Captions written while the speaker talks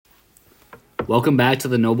Welcome back to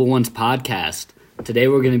the Noble Ones podcast. Today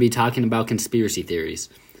we're going to be talking about conspiracy theories.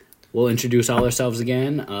 We'll introduce all ourselves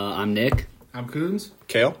again. I'm Nick. I'm Coons.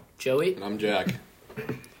 Kale. Joey. And I'm Jack.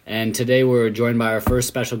 And today we're joined by our first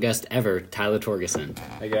special guest ever, Tyler Torgeson.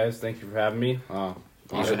 Hey guys, thank you for having me.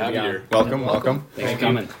 Thanks for having you here. Welcome. Thanks for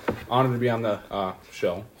coming. Honored to be on the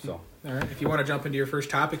show. So All right. If you want to jump into your first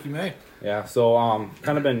topic, you may. yeah, so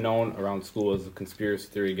kind of been known around school as a conspiracy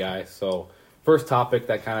theory guy. So first topic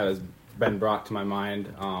that kind of has been brought to my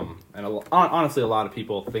mind, and honestly, a lot of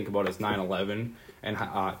people think about it as 9/11 and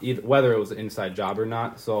whether it was an inside job or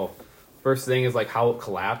not. So first thing is like how it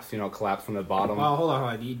collapsed. It collapsed from the bottom. Well, hold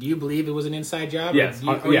on. Do you believe it was an inside job? Yes.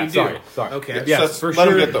 You do? Sorry. Okay. Yes, for let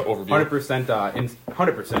sure. him get the overview.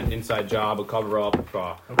 100% inside job, a cover up,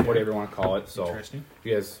 whatever you want to call it. So, Interesting.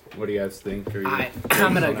 what do you guys think?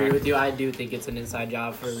 I'm gonna agree with you. I do think it's an inside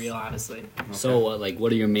job for real, honestly. So,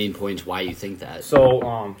 what are your main points why you think that? So,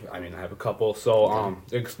 I have a couple. So,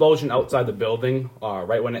 the explosion outside the building,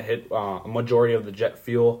 right when it hit, a majority of the jet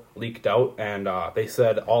fuel leaked out, and they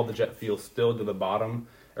said all the jet fuel spilled to the bottom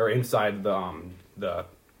or inside the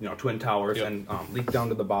twin towers and leaked down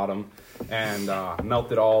to the bottom and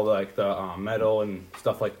melted all the metal and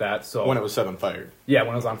stuff like that. So When it was set on fire. yeah,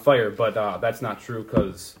 when it was on fire, but that's not true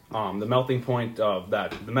because the melting point of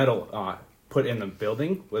the metal put in the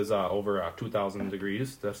building was over 2,000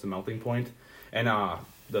 degrees. That's the melting point, and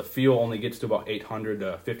the fuel only gets to about 800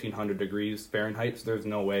 to 1,500 degrees Fahrenheit. So there's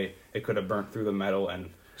no way it could have burnt through the metal and.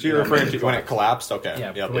 So you're referring to when it collapsed? Okay.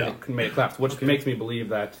 Yeah, when it made it collapse, which makes me believe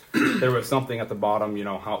that there was something at the bottom.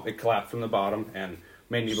 How it collapsed from the bottom, and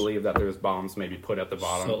made me believe that there was bombs maybe put at the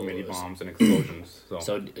bottom, mini bombs and explosions.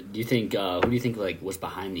 So, do you think who do you think was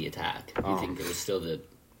behind the attack? Do you think it was still the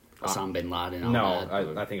Osama bin Laden? And all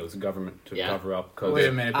that? I think it was the government to Yeah. cover up. Wait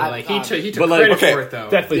a minute, but he took but, credit okay, for it though.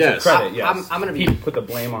 Definitely Yes. took credit. Yes, I'm gonna be- he put the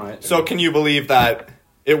blame on it. So can you believe that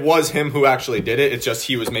it was him who actually did it? It's just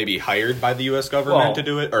he was maybe hired by the U.S. government Well, to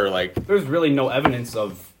do it? Or like... There's really no evidence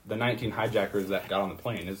of the 19 hijackers that got on the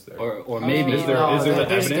plane, is there? Or maybe Is there the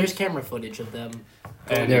there's evidence? camera footage of them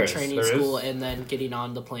And going there to is, training there is. school and then getting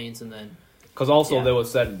on the planes and then Because also Yeah. there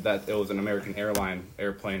was said that it was an American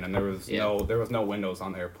airplane, and there was Yeah. no windows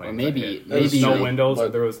on the airplane. Or maybe- there was maybe- no windows.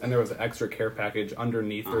 but- There was an extra care package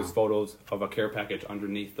underneath. There's photos of a care package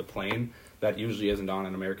underneath the plane that usually isn't on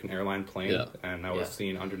an American airline plane, Yeah. and that was Yeah.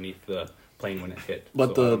 seen underneath the plane when it hit.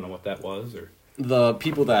 But so I don't know what that was. Or The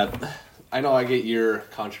people that I know, I get your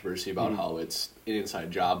controversy about how it's an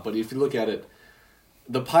inside job, but if you look at it,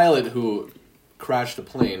 the pilot who crashed the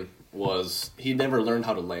plane he never learned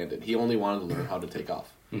how to land it. He only wanted to learn how to take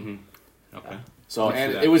off. okay, So, I see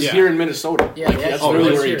and that. it was Yeah. here in Minnesota. Yeah, Like, yeah. that's Oh, really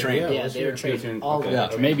it was where he here, trained. yeah, they were trained all the way.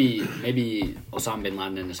 Yeah. Or maybe Osama bin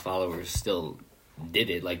Laden and his followers still did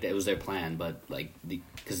it. Like that was their plan, but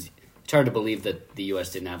because it's hard to believe that the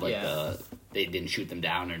U.S. didn't have they didn't shoot them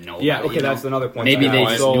down or know. yeah, about it, okay, you know? that's another point. Maybe I they have.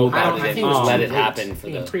 just So- knew I about don't- it I and think it was just let too it late. happen for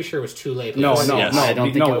I'm the. pretty sure it was too late. No, Yes. I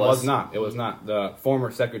don't think no, it was. not. It was not. The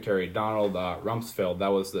former secretary Donald Rumsfeld. That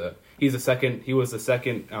was He's the second. He was the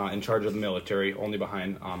second in charge of the military, only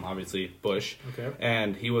behind obviously Bush. Okay.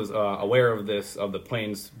 And he was aware of the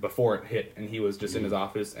planes before it hit, and he was just in his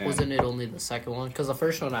office. And Wasn't it only the second one? Because the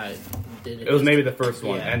first one I did. it was maybe the first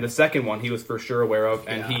one, Yeah. and the second one he was for sure aware of,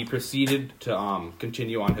 and Yeah. he proceeded to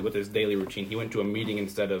continue on with his daily routine. He went to a meeting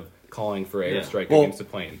instead of calling for an airstrike Well, against the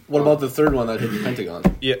plane. What about the third one that hit the Pentagon?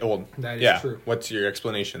 Yeah, well, That is yeah. true. What's your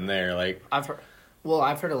explanation there? Like, I've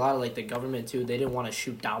heard a lot of the government too. They didn't want to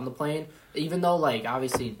shoot down the plane, even though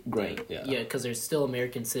obviously Right, yeah. because there's still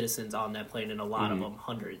American citizens on that plane and a lot of them,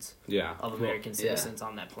 hundreds Yeah. of American citizens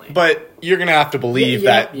on that plane. but you're going to have to believe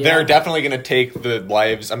Yeah, that yeah. they're definitely going to take the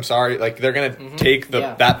lives. I'm sorry. Like, they're going to take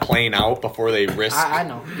Yeah. that plane out before they risk I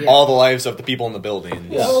know yeah. all the lives of the people in the building.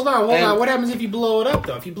 Yeah. Hold on. And- What happens if you blow it up,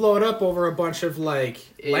 though? If you blow it up over a bunch of, land,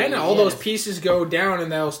 all yeah. those pieces go down,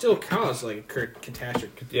 and they'll still cause,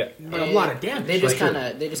 catastrophe. Yeah. A lot of damage. They just Like,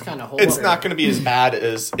 kind of hold. It's it. not going to be as bad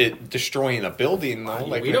as it destroying a building, though.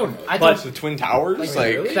 Like, we don't know. I but think the Twin Towers,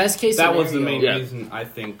 really? best case That scenario, was the main Yeah. reason. I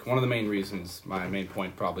think one of the main reasons. My main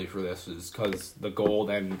point probably for this is because the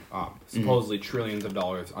gold and supposedly trillions of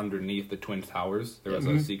dollars underneath the Twin Towers. There was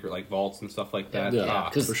a secret vaults and stuff like that. Yeah,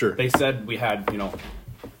 for sure. They said we had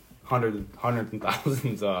hundreds and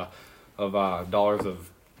thousands of dollars of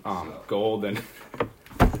gold and.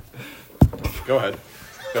 Go ahead.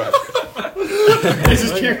 We're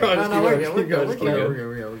good.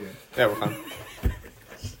 Yeah, we're fine.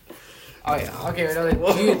 Oh yeah. Okay.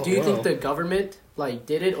 Do you think the government like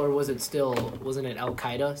did it, or wasn't it Al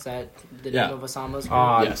Qaeda? Is that the Yeah. name of Osama's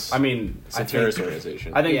group? Yes. I mean, It's a terrorist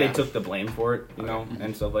organization. I think Yeah. they took the blame for it,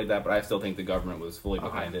 and stuff like that. But I still think the government was fully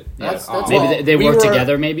behind it. That's Maybe all. they We worked were-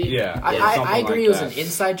 together. Maybe. Yeah. I something agree like it was that. an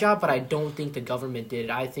inside job, but I don't think the government did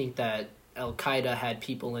it. I think that Al Qaeda had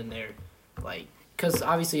people in there, like, because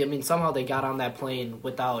obviously, I mean, somehow they got on that plane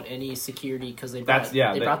without any security because they brought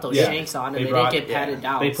they brought those shanks on and they didn't get patted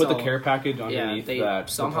down. They put the so- care package underneath they- that.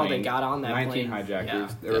 somehow the plane. they got on that 19 plane.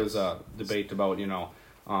 hijackers. Yeah. There was a debate about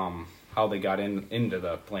how they got into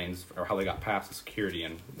the planes or how they got past the security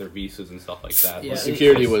and their visas and stuff like that. Yeah.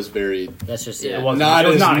 Security was very That's just Yeah. it. It wasn't- not it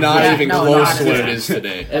was as not not exact- even no, close not to what exact. it is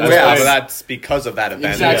today. It was- Yeah, but that's because of that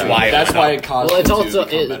event. Exactly. That's why. That's why it caused Well, it's them also to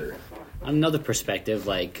become better. another perspective.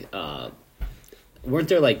 Like, weren't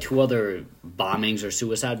there like 2 other bombings or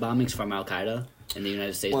suicide bombings from Al Qaeda in the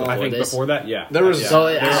United States Well, before I think this? before that, yeah. There was- Yeah. So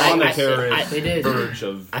they were I- on the I- terrorist they did. verge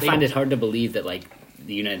of. I find it hard to believe that like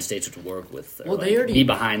the United States would work with. Or, Well, they like, already be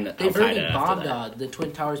behind Al They've already Qaeda bombed after that. the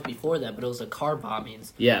Twin Towers before that, but it was the car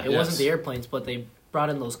bombings. Yeah. It Yes. wasn't the airplanes, but they brought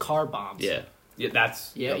in those car bombs. Yeah. Yeah,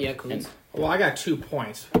 that's Yeah, cool. And- Well, I got 2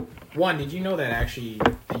 points. One, did you know that actually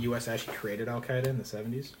the U.S. actually created Al Qaeda in the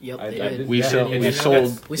 70s? Yep, I they did. did. We Yeah, sold- it- we it- sold-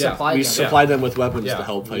 that's- We yeah. supplied We them. supplied them with weapons Yeah. to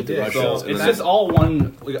help fight the did. Russians. So and it's then- just all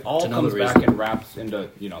one. It all another comes back reason. and wraps into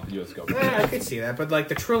the U.S. government. Yeah, I could see that, but like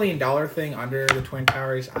the $1 trillion thing under the Twin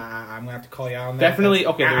Towers, I'm gonna have to call you out on that. Definitely,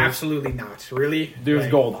 That's okay, there's- absolutely not. Really, There's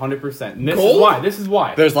Like, gold, 100%. And this Gold? is why. This is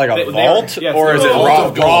why. There's like a They- vault, yes, or is it there's raw vault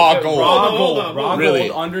of gold? Raw Hold gold. on, hold on. Raw Really?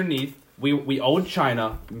 gold underneath. We owed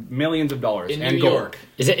China millions of dollars in and New gold. York.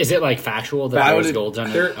 Is it like factual that But I there's would- gold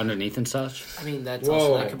there- underneath and such? I mean, that's Whoa,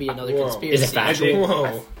 also that could be another whoa. conspiracy. Is it factual? Whoa.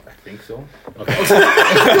 I think so.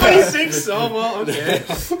 I think so. Well, okay.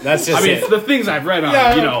 That's just I mean, it. it's the things I've read on,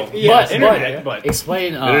 Yeah, yeah, yes, internet, but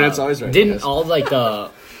Explain. Internet's always right, Didn't yes. all like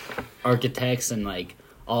the architects and like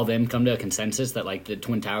all of them come to a consensus that like the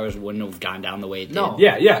Twin Towers wouldn't have gone down the way it did? No.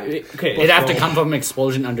 yeah. Okay. It'd have to so- come from an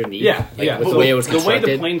explosion underneath. Yeah, like, yeah. With So the way it was the way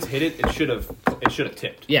constructed. the planes hit it, it should have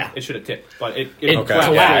tipped. Yeah. it should have tipped, but it It Okay,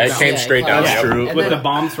 collapsed. yeah, it down. came straight down. collapsed. Yep. True. And with then- the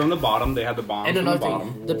bombs from the bottom, they had the bombs And from the another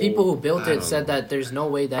bottom. thing, the people who built it said that there's no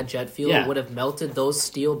way that jet fuel Yeah. would have melted those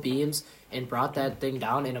steel beams and brought that thing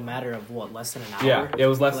down in a matter of what, less than an hour? Yeah, it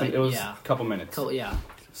was less than Like, it was yeah. a couple minutes. Yeah.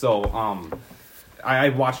 So, I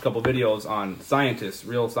watched a couple videos on scientists,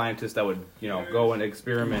 real scientists that would, go and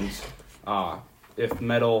experiment if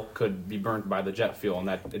metal could be burnt by the jet fuel, and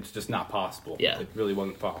that it's just not possible. Yeah. It really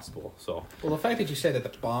wasn't possible. So, Well, the fact that you said that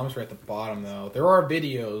the bombs were at the bottom, though, there are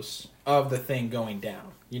videos of the thing going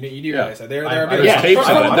down. You do realize that there are I- videos. yeah, tapes of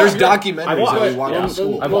From- it. There's I documentaries watched. that we watch Yeah. in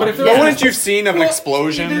school. I But if watched. there- But wouldn't you have seen of an You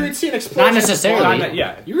explosion? didn't see an explosion. Not necessarily.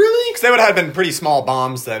 Yeah. You really? Because they would have been pretty small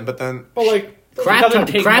bombs then, but then But like, Crap ton, doesn't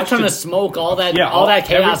take crap much ton to- of smoke, all that chaos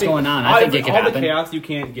everything- going on. I think it could all happen. the chaos you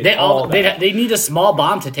can't get. They all that. they need a small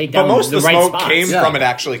bomb to take but down most the of the right smoke spots. came Yeah. from it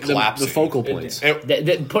actually The collapsing. focal points. They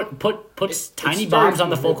put tiny started bombs on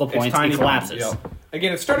the from- focal it's points tiny and collapses. bombs,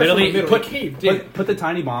 again, it started from Literally, the middle. It caved in. put the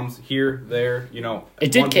tiny bombs here, there,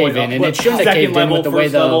 It did one cave point in, up, and but it shouldn't have second caved in level, with the way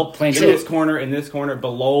first the level, plane in shit. this corner,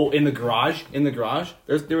 below, in the garage,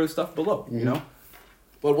 there was stuff below, you know?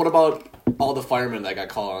 But what about all the firemen that got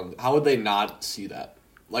called on? How would they not see that?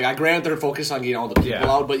 Like, I grant they're focused on getting all the people Yeah.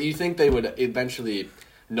 out, but you think they would eventually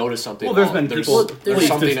notice something? Well, there's oh, been there's, people, there's police,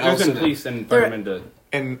 something there's else been in it. police and firemen to...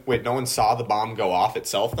 And wait, no one saw the bomb go off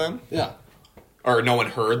itself then? Yeah. Or no one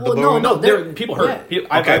heard the Well, boom? no, There, There- people heard. yeah.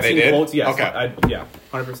 I've Okay, they seen did? quotes, yes. Okay.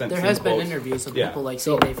 100% There seen has been quotes. interviews of Yeah. people like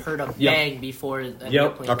saying they've heard a Yep. bang before an Yep.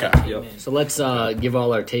 airplane Okay. came Yep. in. So let's give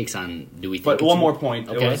all our takes on do we think But it's one a- more point.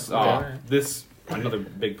 Okay. It was Okay. this another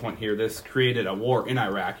big point here. This created a war in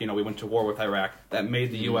Iraq. We went to war with Iraq that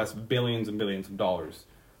made the U.S. billions and billions of dollars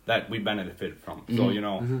that we benefited from. So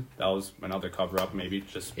that was another cover up, maybe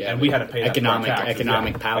just Yeah, and we had to pay that through our economic- taxes,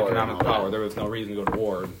 economic power and Economic all power. that. There was no reason to go to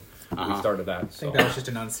war. We started that. I So. think that was just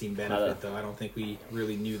an unseen benefit, Uh, though. I don't think we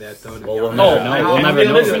really knew that, though. To Well, be we'll honest. never Oh, know. and- We'll and never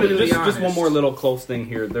know. listen, To be just honest. one more little close thing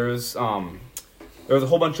here. There was a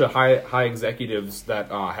whole bunch of high executives that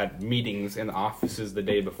had meetings in the offices the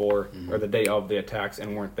day before or the day of the attacks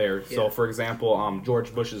and weren't there. So, Yeah. for example,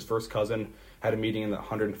 George Bush's first cousin had a meeting in the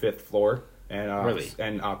 105th floor and Really?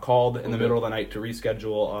 called in the middle of the night to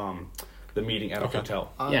reschedule the meeting at a hotel.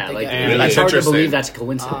 Yeah, They like got- And it's that's hard to interesting. believe that's a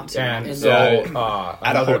coincidence. And And so at a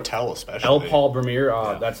another- hotel especially. L. Paul Vermeer,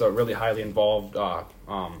 that's a really highly involved,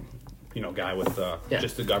 guy with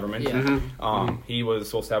just the government. Yeah. He was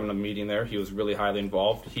supposed to have a meeting there. He was really highly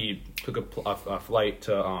involved. He took a flight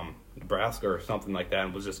to Nebraska or something like that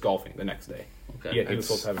and was just golfing the next day. Okay. He was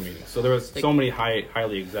supposed to have a meeting. So there was so many highly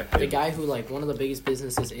The executive. guy who, like, one of the biggest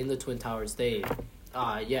businesses in the Twin Towers, they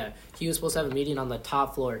he was supposed to have a meeting on the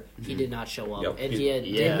top floor. He did not show up, and he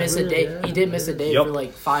did miss a day. He did miss a day for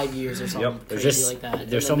like 5 years or something crazy like that.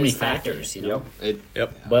 There's so many factors, you know.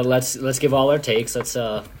 Yep. But let's give all our takes. Let's.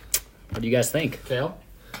 What do you guys think? Kale?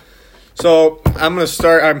 So I'm gonna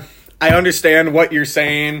start. I understand what you're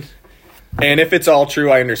saying, and if it's all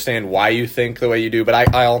true, I understand why you think the way you do.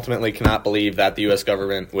 But I ultimately cannot believe that the U.S.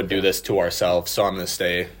 government would do this to ourselves. So I'm gonna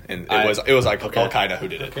stay. And it was like Al Qaeda who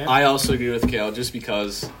did it. Okay. I also agree with Kale, just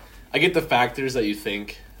because I get the factors that you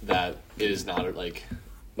think that it is not like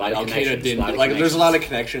Al Qaeda didn't. Like, there's a lot of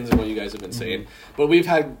connections in what you guys have been saying, but we've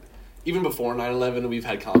had. Even before 9/11, we've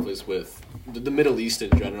had conflicts with the Middle East in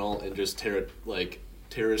general and just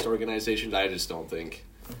terrorist organizations. I just don't think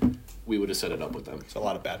we would have set it up with them. It's a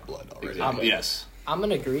lot of bad blood already. Yes. I'm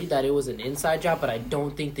going to agree that it was an inside job, but I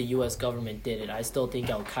don't think the U.S. government did it. I still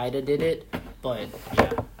think Al-Qaeda did it, but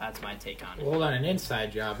yeah, that's my take on it. Well, hold on, an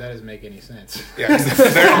inside job? That doesn't make any sense. Yeah.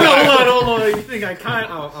 hold on. You think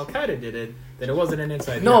Al-Qaeda did it, then it wasn't an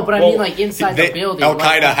inside job. No, but I mean like inside the building.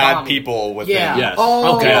 Al-Qaeda had people within. Yeah. Yes.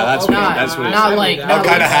 Oh, okay. That's what it not is. like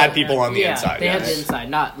Al-Qaeda had people on the inside. They had the inside,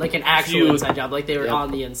 not like an actual inside job, like they were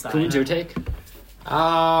on the inside. Who's your take?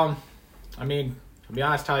 I mean, to be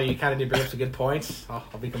honest, Tyler, you kind of did bring up some good points. I'll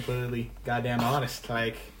be completely goddamn honest.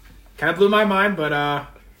 Like, kind of blew my mind, but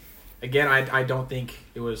again, I don't think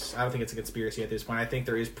it was. I don't think it's a conspiracy at this point. I think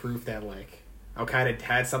there is proof that like Al-Qaeda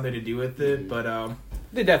had something to do with it, but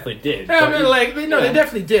they definitely did. Yeah, I mean, like they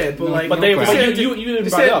definitely did, but like, but you even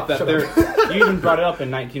brought it up that you even brought it up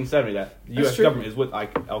in 1970 that the U.S. government is with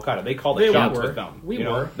Al-Qaeda. They called it shots with them.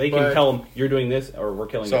 They can tell them you're doing this or we're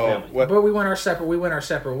killing your family. But we went our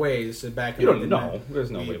separate ways back. You don't know.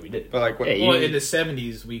 There's no way we did. But like, in the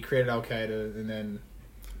 70s, we created Al-Qaeda, and then.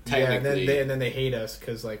 Yeah, and then they hate us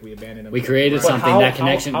because like we abandoned them. We created something. That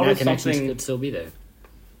connection could still be there.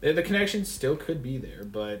 The connection still could be there,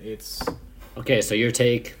 but it's okay. So your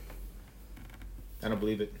take? I don't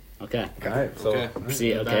believe it. Okay. All right. So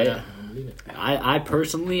see. Okay. I don't believe it. I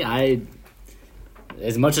personally,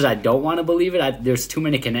 as much as I don't want to believe it, there's too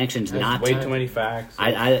many connections. There's way too many facts.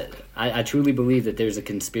 I truly believe that there's a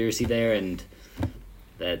conspiracy there, and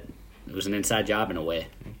that it was an inside job in a way.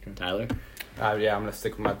 Okay. Tyler. Yeah, I'm gonna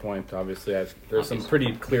stick with my point. Obviously, there's some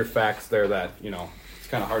pretty clear facts there that it's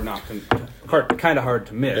kind of hard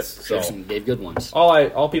to miss. Yep. So they have good ones.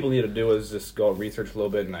 All people need to do is just go research a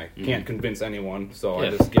little bit, and I can't convince anyone. So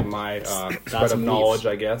I just give my spread of knowledge,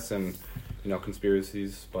 I guess, and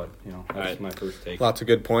conspiracies. But that's my first take. Lots of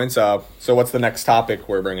good points. So what's the next topic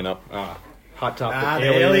we're bringing up? Hot topic.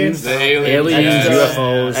 Aliens,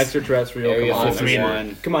 UFOs, extraterrestrial. Area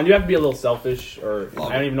 51. Come on, you have to be a little selfish, or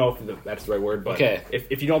I don't even know if that's the right word. But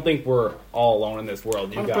if you don't think we're all alone in this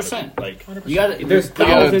world, you got to there's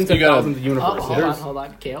thousands and thousands of universes. Hold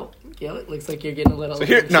on, Kale. It looks like you're getting a little. So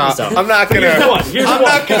I'm not gonna. I'm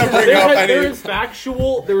not gonna bring up any. There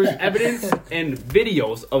is evidence and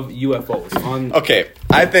videos of UFOs on. Okay,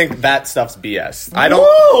 I think that stuff's BS. I don't.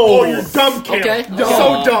 Oh, you're dumb, Kale. Okay.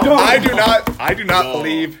 So dumb. I do not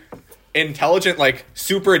believe intelligent, like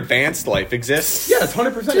super advanced life exists. Yes,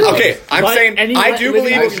 100%. Okay, I'm saying I do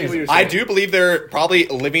I believe there are probably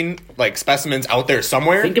living like specimens out there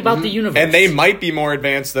somewhere. Think about the universe, and they might be more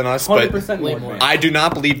advanced than us, but 100% more. I do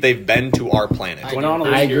not believe they've been to our planet. I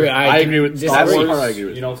agree with this. I agree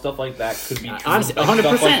with stuff like that could be true. Honestly, 100%.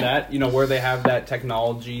 Stuff like that, where they have that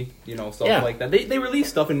technology, stuff like that. They release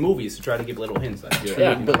stuff in movies to try to give little hints.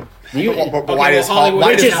 But why does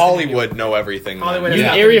Hollywood know everything?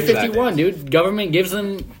 Area 51. Dude, government gives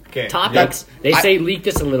them topics. Yep. They say leak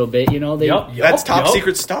this a little bit, That's top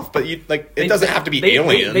secret stuff, but it doesn't have to be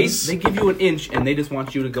aliens. They give you an inch and they just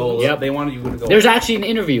want you to go. Yep. They want you to go. There's actually an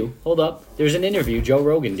interview. Hold up. There's an interview Joe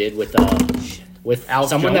Rogan did with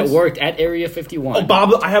someone that worked at Area 51. Oh,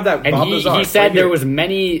 Bob, I have that. And Bob he said there were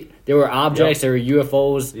objects, there were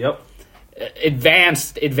UFOs. Yep.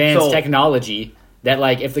 Advanced technology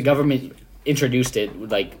that if the government introduced it,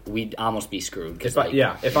 we'd almost be screwed. If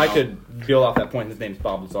I could build off that point, his name's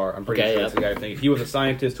Bob Lazar. I'm pretty sure that's the guy I think. He was a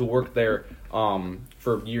scientist who worked there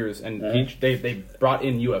for years, and they brought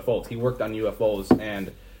in UFOs. He worked on UFOs,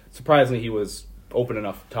 and surprisingly, he was open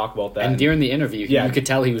enough to talk about that. And during the interview, you could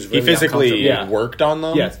tell he was really he physically worked on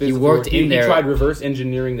them. Yes, he worked in there. He tried reverse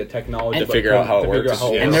engineering the technology to figure out how it works.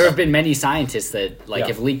 And there have been many scientists that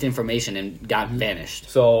have leaked information and got vanished.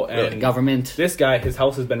 So the government. This guy, his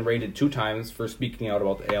house has been raided 2 times for speaking out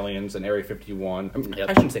about the aliens and Area 51.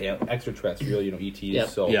 I shouldn't say extraterrestrial, ETs. Yep.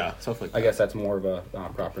 So stuff like that. I guess that's more of a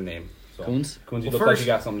proper name. So, Coons, you look like you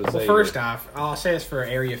got something to say. Well, first off, I'll say this for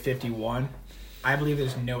Area 51. I believe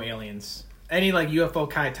there's no aliens any like UFO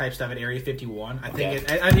kind of type stuff at Area 51. I think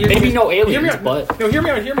maybe no aliens, but no.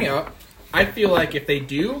 Hear me out. I feel like if they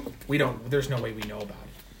do, we don't. There's no way we know about it.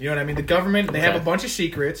 You know what I mean? The government, they have a bunch of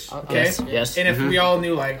secrets, okay? Yes. And if we all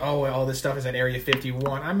knew, like, oh, all this stuff is at Area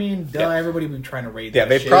 51, I mean, everybody would be trying to raid that. Yeah,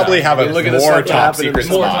 they probably have a more top secret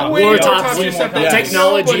spot. More top secret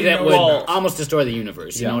technology that would almost destroy the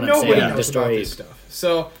universe. You know what I'm saying? Nobody knows about this stuff.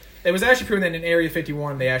 So it was actually proven that in Area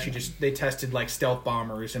 51, they actually they tested, like, stealth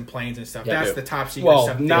bombers and planes and stuff. That's the top secret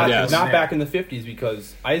stuff. Not back in the 50s,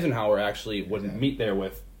 because Eisenhower actually would meet there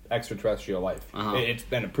with extraterrestrial life. It's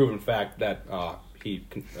been a proven fact that... he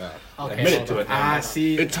admitted to it.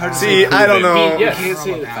 It's hard to see. I don't know. You can't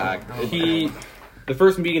say the fact. The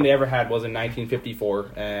first meeting they ever had was in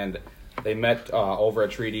 1954, and they met over a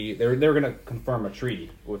treaty. They were going to confirm a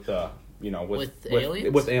treaty with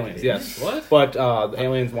aliens. With aliens, yes. What? But the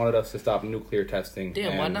aliens wanted us to stop nuclear testing.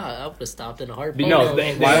 Damn, why not? I would have stopped in a heartbeat. No, the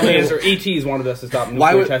aliens or ETs wanted us to stop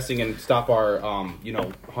nuclear testing and stop our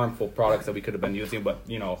harmful products that we could have been using. But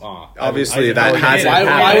obviously that hasn't happened.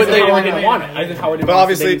 Why would they want it? Eisenhower didn't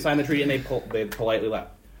want it. They didn't sign the treaty, and they politely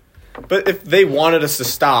left. But if they wanted us to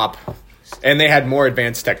stop, and they had more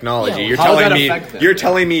advanced technology, you're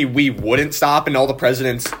telling me we wouldn't stop, and all the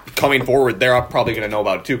presidents coming forward, they're probably going to know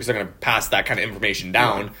about it too, because they're going to pass that kind of information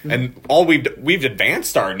down. And all we've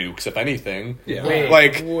advanced our nukes, if anything. Yeah.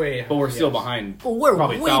 But we're still behind. Well, we're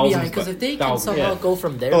way behind, because if they can somehow go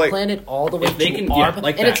from their planet all the way to our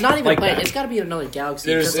planet, and it's not even a planet, it's got to be another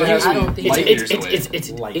galaxy. I don't think it's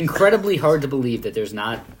incredibly hard to believe that there's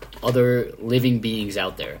not other living beings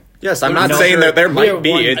out there. Yes, I'm not saying that there might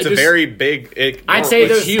be. It's a very big... I'd say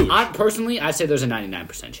there's huge. Personally, I'd say there's a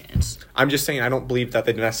 99% chance. I'm just saying I don't believe that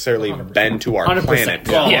they've necessarily been to our 100%. planet.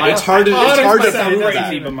 Well, it's hard to prove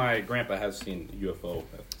that. But my grandpa has seen UFO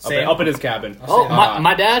up in his cabin. Oh,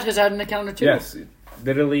 my dad has had an encounter too. Yes.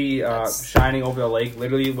 Literally shining over the lake.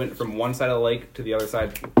 Literally went from one side of the lake to the other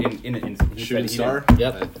side in an instant. Shooting star?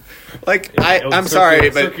 Yep. I'm sorry,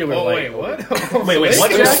 but... Wait, what? Wait,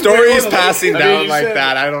 what? The story's passing down like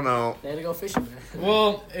that. I don't know. They had to go fishing.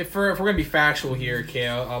 Well, if we're going to be factual here,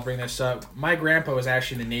 Kale, I'll bring this up. My grandpa was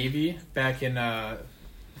actually in the Navy back in, I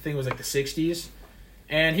think it was like the 60s.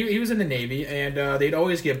 And he was in the Navy, and they'd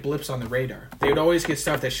always get blips on the radar. They would always get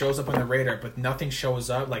stuff that shows up on the radar, but nothing shows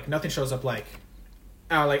up.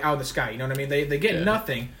 Out of the sky, you know what I mean? They get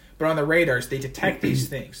nothing, but on the radars they detect these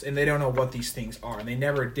things, and they don't know what these things are, and they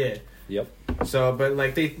never did. Yep. So, but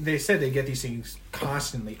like they said, they get these things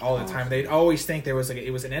constantly, all the time. They'd always think it was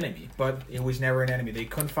an enemy, but it was never an enemy. They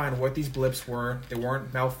couldn't find what these blips were. They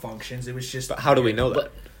weren't malfunctions. It was just. But how do we know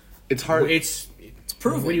that? It's hard. It's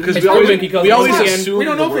proven because we always assume we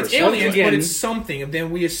don't know if it's aliens, but it's something. And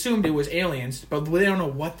then we assumed it was aliens, but we don't know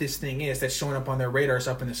what this thing is that's showing up on their radars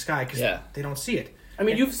up in the sky because they don't see it. I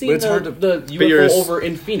mean, you've seen the UFO over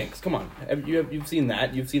in Phoenix. Come on, you've seen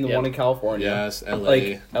that. You've seen the one in California. Yes,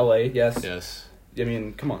 LA. Yes. I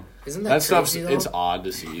mean, come on. Isn't that stuff's crazy, it's odd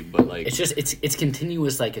to see, but like it's just it's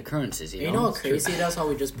continuous like occurrences. You know how crazy that's how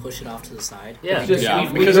we just push it off to the side. Yeah, because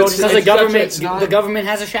the government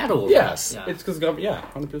has a shadow over us. Yeah. It's because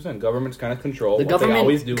 100%. Governments kind of control. The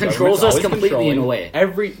government controls us completely in a way.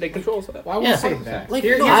 They control us. Well, I won't say that. Like,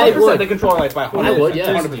 I would. They control our life by 100%. I would.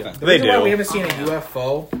 100%. The reason why we haven't seen a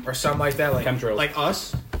UFO or something like that, like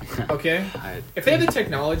us. Okay, if they had the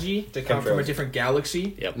technology to come from a different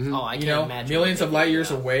galaxy, I can't imagine millions of light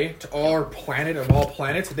years away to our planet of all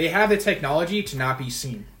planets, they have the technology to not be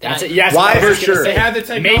seen. That's it. Yes, why for sure? They have the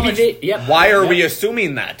technology. Why are we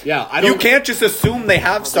assuming that? Yeah, you can't just assume they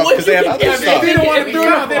have stuff because they have other stuff. They don't want to they're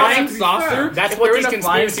in a flying saucer. That's what these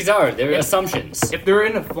conspiracies are. They're assumptions. If they're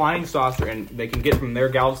in a flying saucer and they can get from their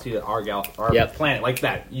galaxy to our planet like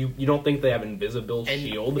that, you don't think they have invisible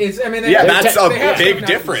shield? That's a big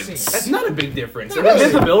difference. That's not a big difference.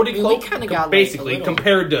 Invisibility cloak, basically,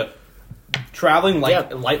 compared to traveling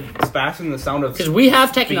light faster than the sound of. Because we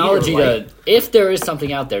have technology to, if there is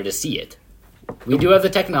something out there, to see it. We do have the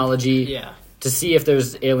technology to see if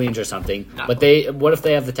there's aliens or something. But what if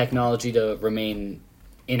they have the technology to remain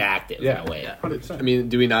inactive in a way? 100%. I mean,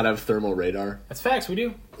 do we not have thermal radar? That's facts. We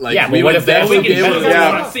do. Like, but what if that?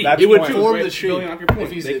 It would form the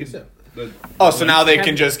shape. So now they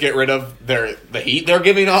can just get rid of the heat they're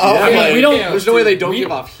giving off? There's no way they don't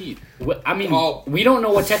give off heat. I mean, we don't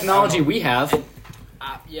know what technology we have.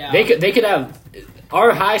 They could have...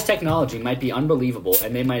 Our highest technology might be unbelievable,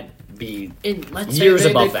 and they might be years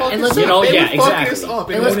above that. And let's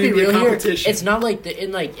exactly. And let's be real here. It's not like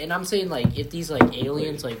and I'm saying like if these like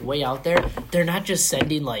aliens like way out there, they're not just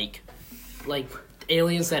sending like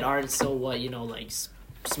aliens that aren't so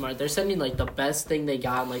smart. They're sending like the best thing they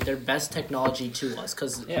got, and, like their best technology to us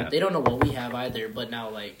because they don't know what we have either. But now,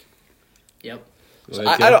 like, yep.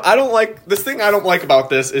 I don't like this thing. I don't like about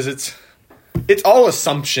this is it's all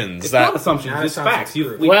assumptions. It's not assumptions. It's facts.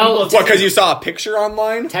 Because you saw a picture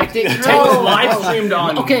online. Technically, live streamed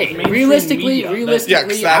on. Okay, realistically,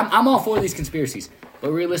 I'm all for these conspiracies.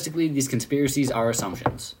 But realistically, these conspiracies are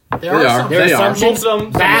assumptions. They're assumptions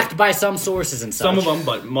backed by some sources and such. Some of them,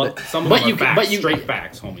 but some of them are facts. Straight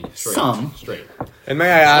facts, homie. Straight. And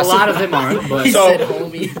may I ask? A lot of them aren't. But said,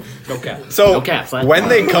 homie. No cap. So when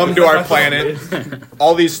they come to our planet,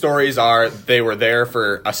 all these stories are they were there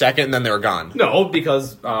for a second and then they were gone. No,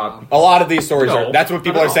 because a lot of these stories are. That's what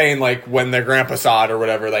people are saying. Like when their grandpa saw it or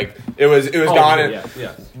whatever. Like it was gone.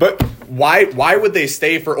 Yeah. But why would they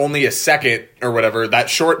stay for only a second or whatever? That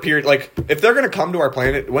short period. Like if they're gonna come to our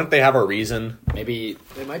planet, wouldn't they have a reason? Maybe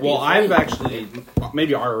they might. Well, I've actually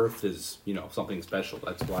maybe our Earth is something special.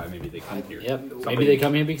 That's why maybe they come here. Yep. Maybe they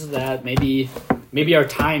come here because of that. Maybe our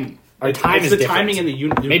time. Our time is the different. Timing in the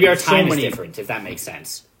universe. Maybe our time is different, if that makes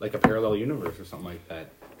sense. Like a parallel universe or something like that.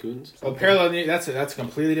 Well, parallel. That's a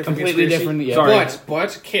completely different. Completely different. Yeah. Sorry.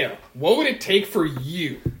 But Kale, what would it take for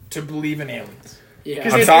you to believe in aliens? Yeah.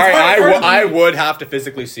 I'm sorry, I would have to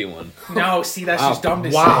physically see one. No, see, that's just dumb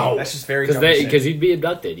to say. That's just very dumb to say. Because you'd be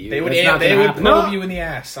abducted. They would probe you in the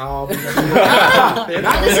ass.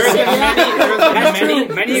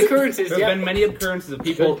 Many occurrences. There have been many occurrences of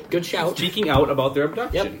people good shout. speaking out about their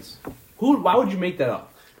abductions. Yep. Why would you make that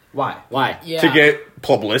up? Why? Yeah. To get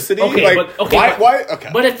publicity? Okay, why?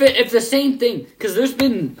 Okay. But if the same thing, because there's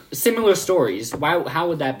been similar stories, how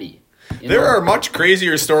would that be? There are much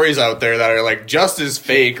crazier stories out there that are like just as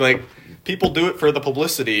fake. Like people do it for the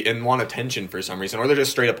publicity and want attention for some reason, or they're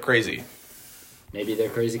just straight up crazy. Maybe they're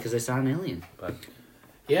crazy because they saw an alien. But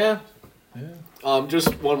yeah.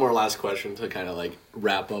 Just one more last question to kind of like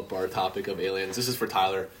wrap up our topic of aliens. This is for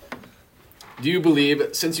Tyler. Do you believe,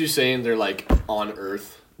 since you're saying they're like on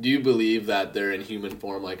Earth, do you believe that they're in human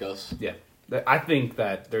form like us? Yeah. I think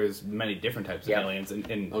that there's many different types of aliens in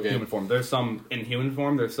human form. There's some in human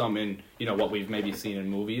form. There's some in what we've maybe seen in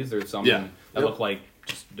movies. There's some that look like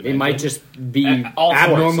just they might just be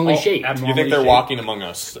abnormally shaped. You think they're walking among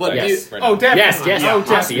us? But yes. Definitely. Yes. Oh,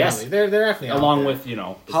 definitely. Yes. They're definitely along with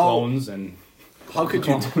the clones and. How could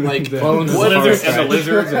you like clones and the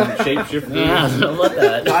lizards and shapeshifters? Yeah, I don't know about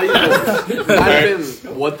that. Not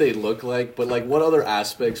even what they look like, but like what other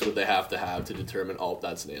aspects would they have to determine? Oh,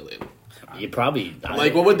 that's an alien. You probably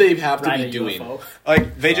what would they have to be doing?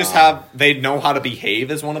 Like they just they know how to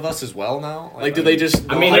behave as one of us as well now. Like do they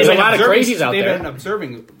just? I mean, there's a lot of crazies out there. They've been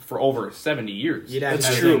observing for over 70 years.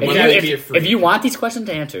 That's true. If you want these questions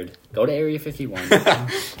answered, go to Area 51.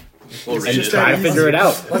 And just try to figure it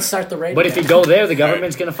out. Let's start the raid. But if you go there, the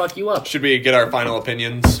government's going to fuck you up. Should we get our final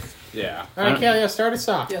opinions? Yeah. All right, Kelly, start us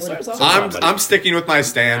off. Yeah, start us off. I'm sticking with my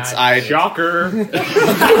stance. Shocker.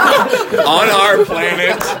 On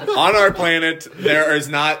our planet, there is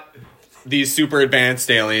not these super advanced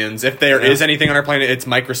aliens. If there is anything on our planet, it's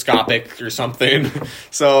microscopic or something.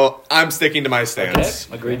 So I'm sticking to my stance.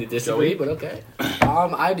 Okay. Agree to disagree, but okay.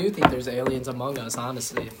 I do think there's aliens among us,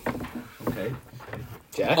 honestly. Okay.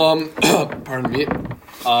 Jack? Pardon me.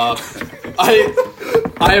 I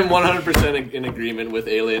am 100% in agreement with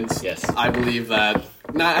aliens. Yes. I believe that.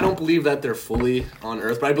 I don't believe that they're fully on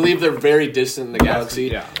Earth, but I believe they're very distant in the galaxy.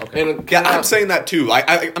 Yeah. Okay. And I'm saying that too.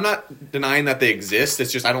 I'm not denying that they exist.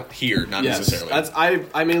 It's just I don't hear, not necessarily.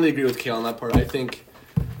 I mainly agree with Kale on that part. I think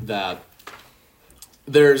that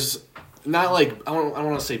there's not like I don't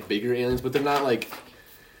want to say bigger aliens, but they're not like.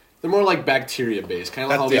 They're more like bacteria based, kind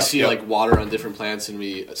of like how we see like water on different plants, and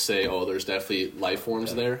we say, "Oh, there's definitely life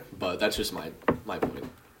forms there." But that's just my point.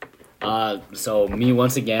 So me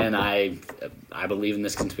once again, I believe in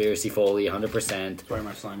this conspiracy fully, 100%. Very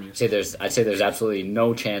much slimy. I'd say there's absolutely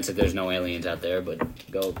no chance that there's no aliens out there.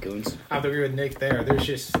 But go, Goons. I agree with Nick there.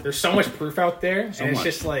 There's so much proof out there, and it's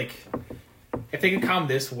just like. If they can come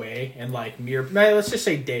this way and like let's just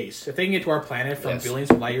say days. If they can get to our planet from billions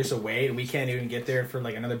of light years away, and we can't even get there for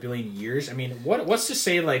like another billion years, I mean, what's to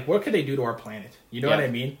say like what could they do to our planet? You know what I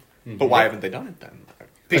mean? But why haven't they done it then?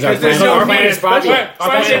 Because there's no planet. Why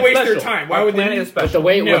would they waste their special. time? Why would they? With the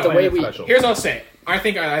way we. Here's what I'll say. I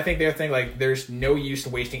think they're thinking like there's no use to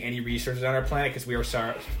wasting any resources on our planet because we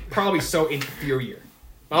are probably so inferior.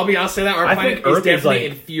 I'll say that our planet is definitely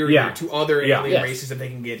inferior to other alien races that they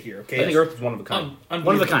can get here. Okay, I think Earth is one of a kind.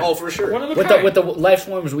 One of a kind. Oh, for sure. One of a kind. With the life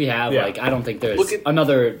forms we have, like I don't think there's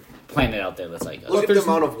another planet out there that's like us. Look at the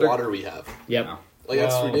amount of water we have. Yep. Like,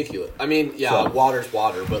 that's ridiculous. I mean, water's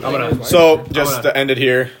water, but... to end it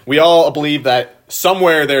here, we all believe that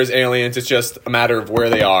somewhere there's aliens. It's just a matter of where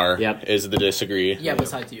they are, is the disagree. Yeah,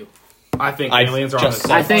 besides you. I think aliens are on the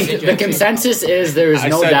I think the consensus is there is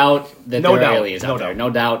no doubt that there are aliens out there. No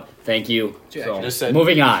doubt. Thank you. So,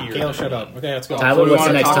 moving on. Caleb, shut up. Okay, let's go. Tyler, what's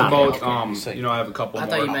the next topic? I have a couple more. I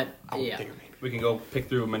thought you meant... Yeah. We can go pick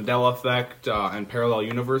through Mandela effect and parallel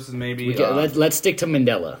universes, maybe. Let's stick to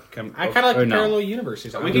Mandela. I kind of like parallel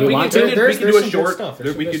universes. We can do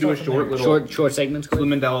a short short segments. The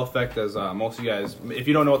Mandela effect, as most of you guys, if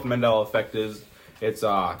you don't know what the Mandela effect is, it's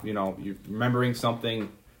you're remembering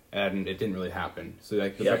something and it didn't really happen. So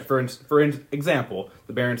like for example,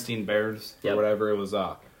 the Berenstain Bears or whatever, it was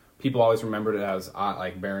people always remembered it as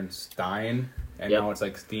like Berenstein. And now it's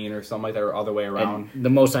like Steen or something like that, or other way around. And the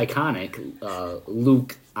most iconic,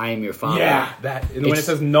 Luke, I am your father. Yeah, that. And when it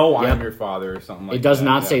says no, I am your father or something like that. It does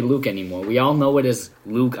not say Luke anymore. We all know it is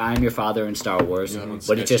Luke, I am your father in Star Wars.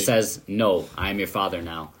 But it just says, no, I am your father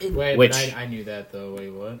now. I knew that though. Wait,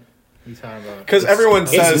 what? What are you talking about? Because everyone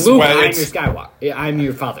says, it's Luke, I am your Skywalker. I am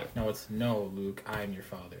your father. No, it's no, Luke, I am your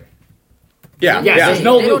father. Yeah. There's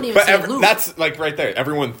no Luke. But that's like right there.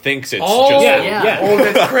 Everyone thinks it's just Oh,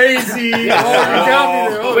 that's crazy. You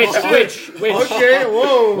got me there.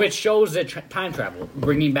 Which shows that time travel,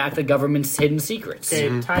 bringing back the government's hidden secrets.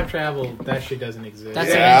 Okay, time travel, that shit doesn't exist. We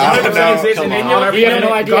have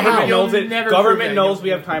no idea how. Government knows we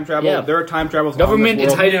have time travel. Yeah. There are time travels. Government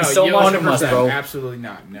is hiding so much from us, bro. Absolutely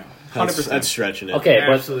not. No. 100%. That's stretching it. Okay,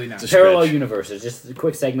 absolutely but not. Parallel universes. Just a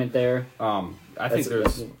quick segment there. I think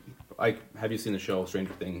there's. Like, have you seen the show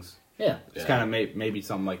Stranger Things? Yeah, it's kind of maybe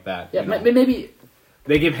something like that. Yeah, maybe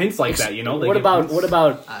they give hints like that. What about?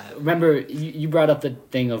 Remember, you brought up the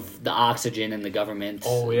thing of the oxygen and the government.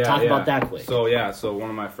 Oh yeah, talk about that quick. So one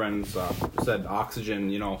of my friends said oxygen.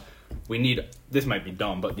 We need. This might be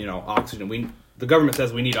dumb, but oxygen. The government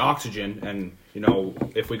says we need oxygen, and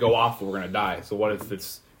if we go off, we're gonna die. So what if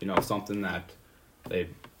it's something that they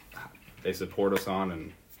support us on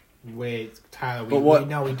and. Wait, Tyler, we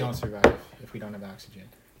know we don't survive if we don't have oxygen.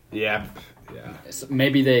 Yeah. So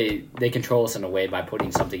maybe they control us in a way by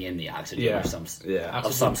putting something in the oxygen or some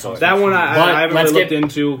sort. That one I haven't really looked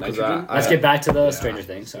into. Let's get back to the Stranger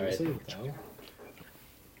Things. All right.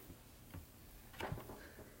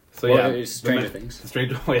 So Stranger Things.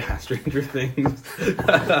 Stranger Things.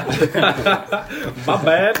 My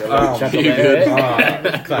bad.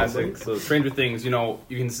 Classic. So Stranger Things. You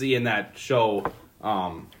can see in that show.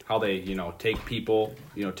 How they, take people,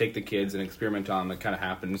 take the kids and experiment on them. That kind of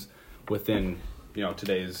happens within,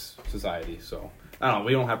 today's society. So, I don't know.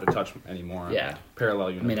 We don't have to touch anymore. Yeah. Parallel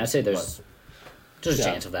universe. I mean, I say there's a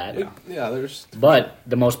chance of that. There's... But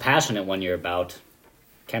the most passionate one you're about,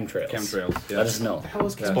 chemtrails. Yeah. Let us know.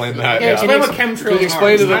 Explain that. Explain what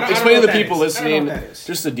chemtrails are. Explain to the people listening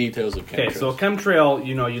just the details of chemtrails. Okay, so chemtrail,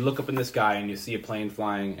 you look up in the sky and you see a plane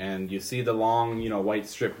flying and you see the long, white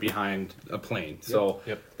strip behind a plane. So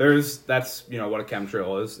that's, what a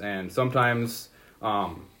chemtrail is. And sometimes,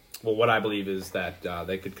 what I believe is that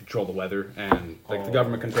they could control the weather and the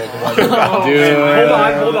government controls the weather.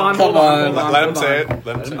 Hold on. Let him say it.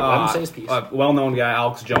 Let him say his piece. A well-known guy,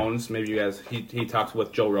 Alex Jones. Maybe you guys. He talks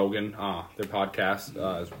with Joe Rogan. Their podcast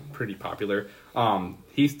is pretty popular.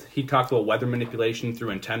 He talks about weather manipulation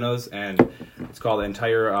through antennas, and it's called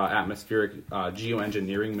entire atmospheric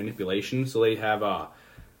geoengineering manipulation. So they have a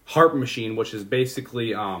HAARP machine, which is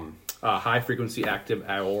basically a high-frequency active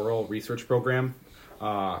auroral research program.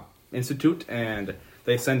 Institute, and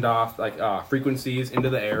they send off frequencies into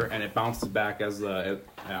the air, and it bounces back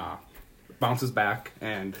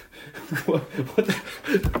and You're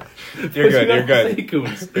good. Say,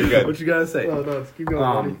 Coons? You're good. What you gotta say? No, keep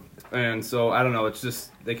going. And so I don't know. It's just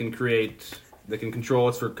they can control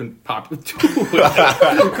us for pop.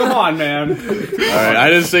 Come on, man. All right,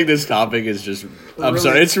 I just think this topic is just. I'm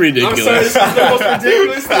sorry, it's ridiculous. I'm sorry, this is the most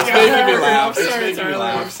ridiculous thing It's making me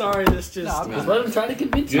laugh. I'm sorry, this just. Just let him try to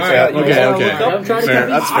convince you. Okay.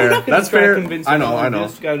 That's fair. I know.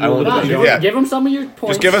 Yeah. Give him some of your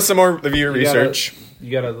points. Just give us some more of your research.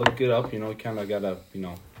 You gotta look it up. You kind of gotta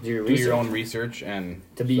do your own research and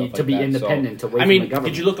to be independent. So, away from the government.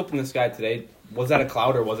 Did you look up in the sky today? Was that a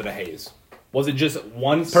cloud or was it a haze? Was it just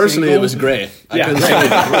one? Personally, it was gray.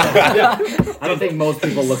 Yeah. I don't think most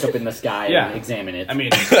people look up in the sky and examine it. I mean,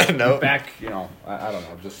 no. Back, I don't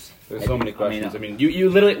know. Just there's so many questions. I mean, you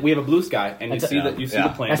literally we have a blue sky and you see the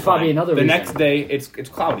plane. That's probably another. The reason. next day, it's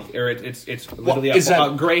cloudy or it's literally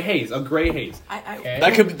a gray haze. A gray haze.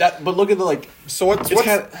 That could be that. But look at the So what's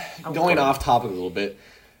kind of going off topic a little bit.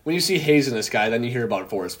 When you see haze in the sky, then you hear about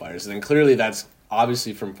forest fires, and then clearly that's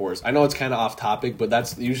obviously from forest. I know it's kind of off topic, but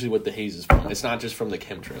that's usually what the haze is from. It's not just from the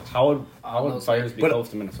chemtrails. How would fires be close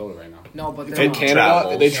to Minnesota right now? No, but in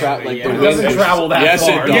Canada, they travel like it doesn't travel that yes,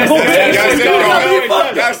 far. It does.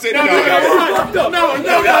 Yes, it does. No,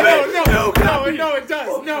 it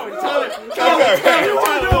does. No, Tyler.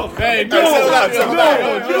 Hey, it's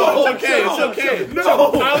okay.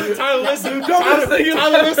 No, Tyler,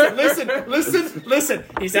 listen.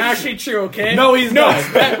 He's actually true, okay? No, he's not.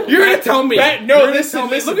 You're gonna tell me. Listen.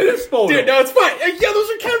 Look at his photo. Dude, no, it's fine. Yeah, those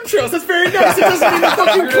are chemtrails. That's very nice. It doesn't mean they're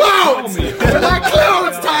fucking clouds. They're not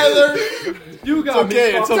clouds, Tyler. You got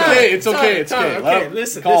It's okay. Okay,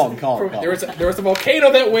 listen. Calm. There was a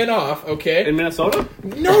volcano that went off. Okay. In Minnesota?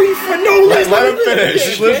 No, let him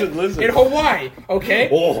finish. Okay? Listen. In Hawaii. Okay.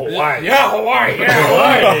 Oh, Hawaii. Yeah, Hawaii.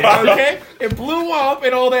 Okay. It blew up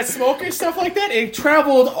and all that smoke and stuff like that. It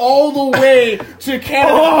traveled all the way to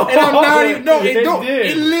Canada, and I'm not even. No,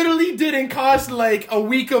 it literally didn't cause like a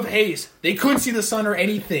week of haze. They couldn't see the sun or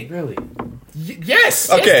anything. Really?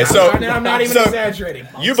 Yes. Okay, yes, I'm not even exaggerating.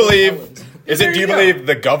 You believe? Do you believe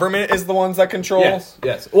the government is the ones that control?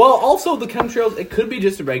 Yes. Well, also the chemtrails, it could be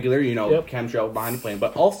just a regular, chemtrail behind the plane,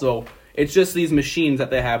 but also it's just these machines that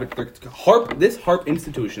they have. This HAARP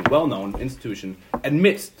institution, well-known institution,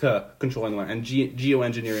 admits to controlling the land and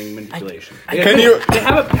geoengineering manipulation. They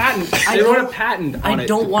have a patent. They wrote a patent on it. I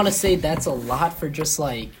don't want to say that's a lot for just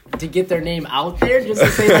like to get their name out there, just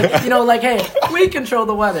to say like, hey, we control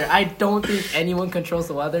the weather. I don't think anyone controls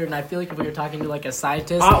the weather, and I feel like if we were talking to like a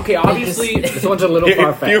scientist, okay, obviously this one's a little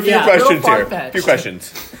far-fetched. Few questions.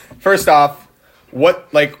 First off,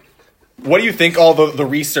 what do you think all the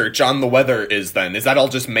research on the weather is then? Is that all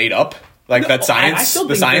just made up? Like that science,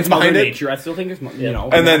 the science behind it? Nature. I still think there's,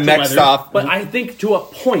 And then next off... But I think to a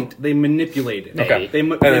point, they manipulate it. Okay. They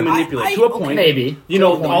manipulate to a point. Maybe.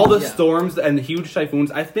 All the storms and huge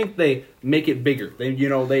typhoons, I think they make it bigger.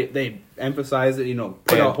 They emphasize it,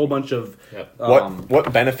 put a whole bunch of...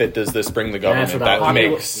 What benefit does this bring the government that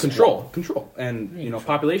makes... Control. And,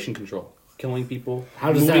 population control. Killing people,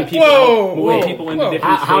 moving people into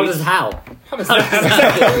different states. How does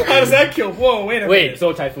that kill? Whoa, wait a minute.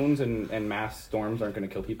 So typhoons and mass storms aren't going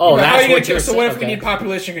to kill people. Oh, that's what you're saying. So what if we need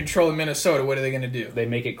population control in Minnesota? What are they going to do? They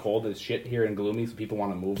make it cold as shit here and gloomy, so people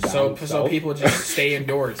want to move down. So people just stay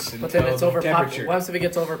indoors. But then it's overpopulated. What if it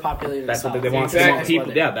gets overpopulated? That's what they want.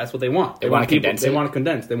 That's what they want. They want to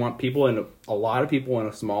condense. They want people in a lot of people in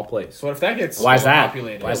a small place. So what if that gets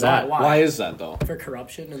overpopulated? Why is that? Why is that though? For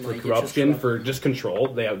corruption and for just control.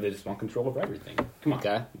 They just want control of everything. Come on.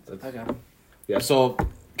 Okay. Yeah. So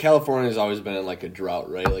California has always been in like a drought,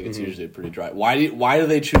 right? Like it's usually pretty dry. Why do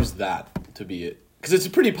they choose that to be it? Because it's a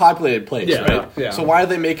pretty populated place, right? Yeah. So why do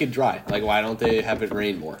they make it dry? Like why don't they have it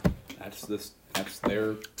rain more? That's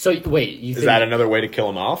their. So wait, is that another way to kill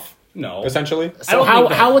them off? No. Essentially. So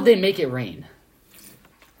how would they make it rain?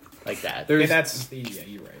 Like that. You're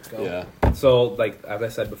right. Go. Yeah. So, like as I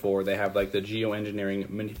said before, they have like the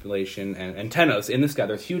geoengineering manipulation and antennas in the sky.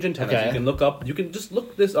 There's huge antennas. Okay. You can look up. You can just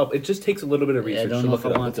look this up. It just takes a little bit of research to look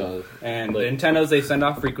it up. And the antennas, they send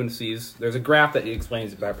off frequencies. There's a graph that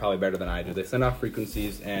explains it probably better than I do. They send off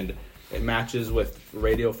frequencies, and it matches with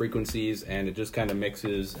radio frequencies, and it just kind of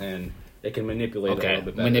mixes and. They can manipulate it a little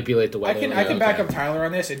bit better. Manipulate the weather. I can back up Tyler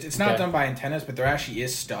on this. It's not done by antennas, but there actually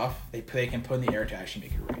is stuff they can put in the air to actually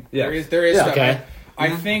make it rain. Yeah. There is stuff. Okay.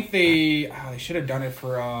 I think they should have done it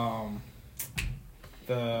for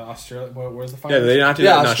the Australia. Where's the fire? Yeah, did they not do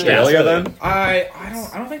that in Australia then? I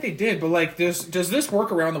don't think they did. But like, does this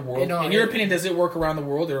work around the world? In your opinion, does it work around the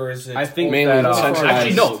world, or is it? I think mainly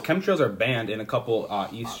actually no. Chemtrails are banned in a couple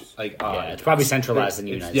it's probably centralized in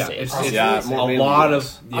the United States. A lot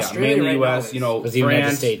of mainly U.S. Because the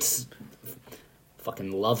United States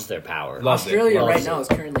fucking loves their power. Australia right now is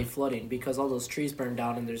currently flooding because all those trees burned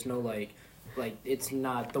down and there's no like it's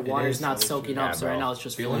not the water's not soaking up. So right now it's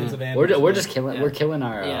just flooding. We're just killing. Yeah. We're killing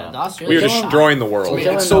our. We're destroying the world.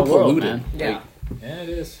 It's so polluted. Man. Yeah, it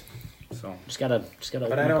is. So just gotta.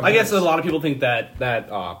 But I guess a lot of people think that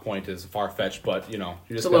point is far fetched, but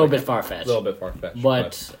it's a little bit far fetched. A little bit far fetched.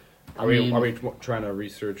 But are we trying to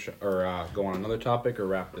research or go on another topic or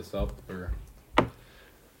wrap this up or?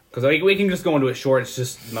 Because we can just go into it short. It's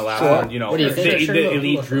just my last one. The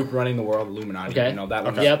elite group running the world, Illuminati. Okay. That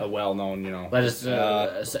one's a well-known. It's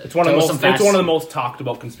one of the most talked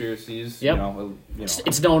about conspiracies. Yep.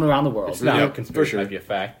 It's known around the world. It's not a conspiracy, might be a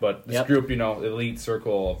fact, but this group, elite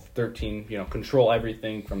circle of 13, control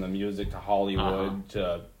everything from the music to Hollywood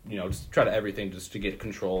to just try to everything just to get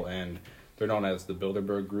control and They're known as the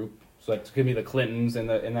Bilderberg Group. So that could be the Clintons and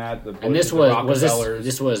that. And this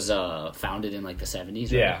was founded in like the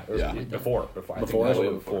 70s? Right?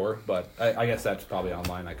 Before. But I guess that's probably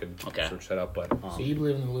online. I could search that up. But so you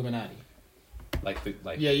believe in the Illuminati? What do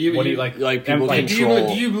you like? People control.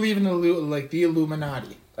 Do you believe in the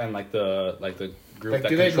Illuminati and the group that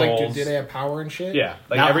do controls? Do they have power and shit? Yeah,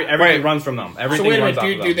 everything runs from them. Everything runs off of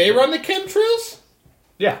them. Do they run the chemtrails?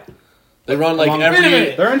 Yeah. They run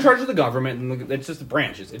They're in charge of the government, and it's just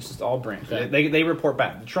branches. It's just all branches. Okay. They report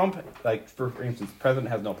back. Trump, for instance, the president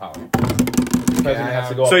has no power. The president has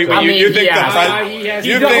to go. So you think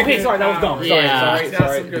okay, sorry, that was dumb.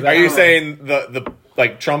 Sorry. Are you saying the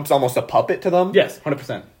Trump's almost a puppet to them? Yes,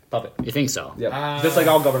 100% puppet. You think so? Yeah, just like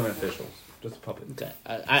all government officials, just a puppet. Okay.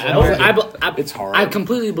 It's hard. I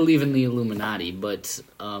completely believe in the Illuminati, but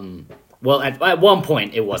at one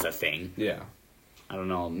point it was a thing. Yeah. I don't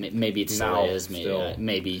know. Maybe it still is.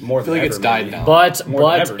 Maybe more. I feel like it's died now. But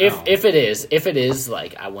if it is,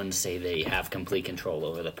 like, I wouldn't say they have complete control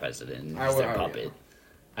over the president as their puppet.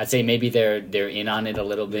 I'd say maybe they're in on it a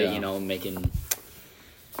little bit. You know, making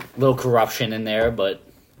a little corruption in there. But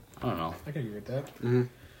I don't know. I can agree with that.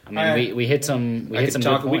 Mm-hmm. I mean, we hit some. We could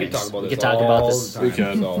talk about this. We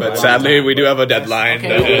could. But sadly, we do have a deadline.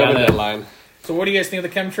 Okay, we have a deadline. So what do you guys think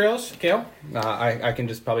of the chemtrails, Kale? I can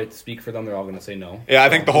just probably speak for them. They're all going to say no. Yeah, I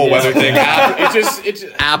think the whole weather thing. It's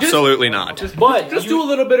absolutely not. Just do a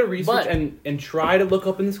little bit of research and try to look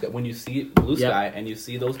up in the sky when you see blue sky and you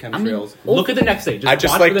see those chemtrails. Look at the next day. I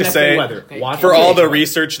just like to say, for all the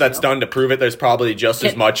research that's done to prove it, there's probably just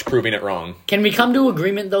as much proving it wrong. Can we come to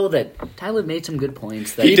agreement though that Tyler made some good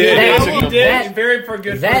points? He did. He did. Very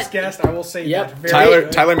good first guest. I will say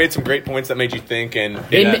that. Tyler made some great points that made you think, and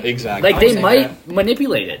exactly. Like they might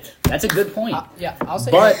manipulate it. That's a good point. I'll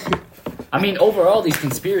say but, that. I mean, overall, these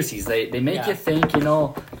conspiracies, they make you think,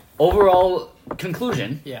 overall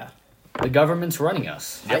conclusion. Yeah. The government's running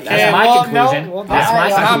us. That's my conclusion.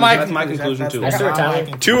 That's my conclusion, too.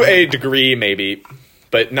 To a degree, maybe,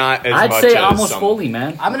 but not as much as I'd say almost fully,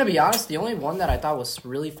 man. I'm going to be honest. The only one that I thought was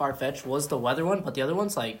really far-fetched was the weather one, but the other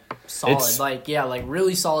one's, solid.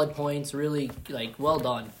 Really solid points, really, well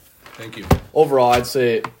done. Thank you. Overall, I'd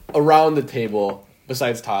say around the table,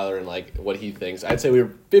 besides Tyler and what he thinks, I'd say we were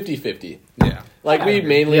 50-50. Yeah.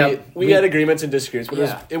 We had agreements and disagreements,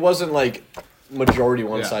 but it wasn't majority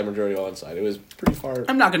one side, majority on one side. It was pretty far.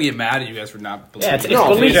 I'm not going to get mad at you guys for not believing.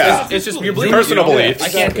 It's just your belief. Personal beliefs. I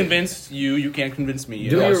can't convince you. You can't convince me.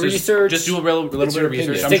 Do your research. Just do a little bit of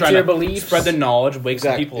research. Stick to your beliefs. Spread the knowledge. Wake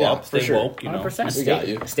some people up. Stay woke.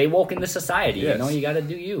 100%. Stay woke in the society. Yes. You got to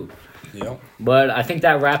do you. Yep. But I think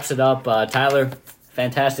that wraps it up. Tyler,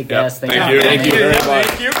 fantastic guest. Thank you. Thank you very much.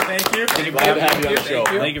 Thank you. Glad to have you on the show.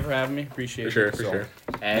 Thank you for having me. Appreciate it. For sure.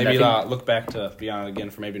 And maybe look back to be on again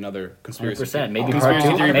for maybe another conspiracy. 100%. Maybe part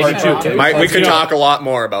two. We could talk a lot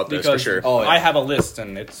more about this for sure. I have a list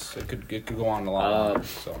and it could go on a lot longer.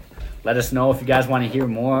 So let us know if you guys want to hear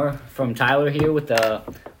more from Tyler here with the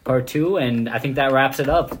part 2, and I think that wraps it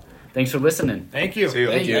up. Thanks for listening. Thank you. See you.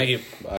 Thank you. Bye.